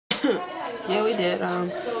Yeah, we did.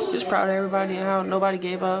 Just proud of everybody and how nobody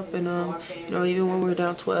gave up. And, even when we were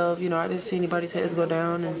down 12, I didn't see anybody's heads go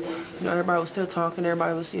down. And, everybody was still talking.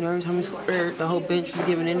 Everybody was, every time we scored, the whole bench was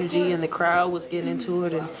giving energy and the crowd was getting into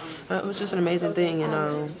it. And it was just an amazing thing. And,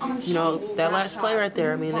 that last play right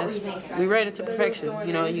there, we ran it to perfection.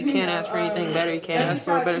 You can't ask for anything better. You can't ask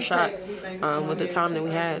for a better shot with the time that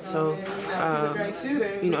we had. So,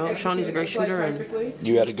 Shawnee's a great shooter. And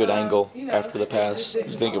you had a good angle after the pass. You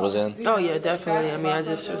think it was in? Oh, yeah, definitely.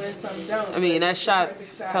 That shot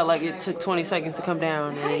felt like it took 20 seconds to come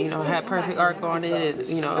down. And, had perfect arc on it.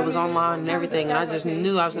 It was on line and everything. And I just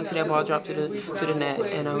knew I was going to see that ball drop to the net.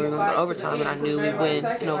 And we were going to go overtime, and I knew we'd win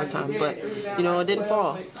in overtime. But, it didn't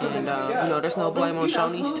fall. And, there's no blame on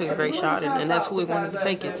Shawnee. She took a great shot, and that's who we wanted to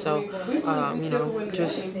take it. So,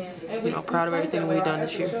 proud of everything we've done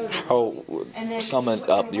this year. How sum it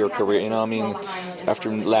up your career? After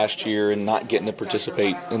last year and not getting to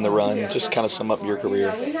participate in the run, just kind of sum up your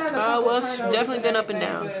career. Well, it's definitely been up and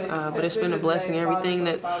down, but it's been a blessing. Everything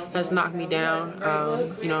that's knocked me down,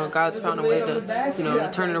 God's found a way to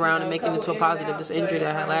turn it around and make it into a positive. This injury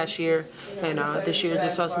that I had last year, and this year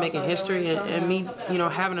just us making history and me,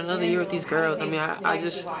 having another year with these girls. I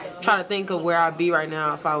just try to think of where I'd be right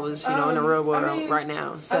now if I was, in the real world right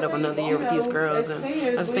now instead of another year with these girls, and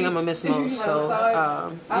that's the thing I'm gonna miss most. So,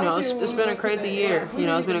 it's been a crazy year.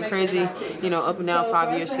 It's been a crazy, up and down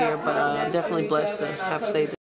 5 years here, but I'm definitely blessed to have stayed there.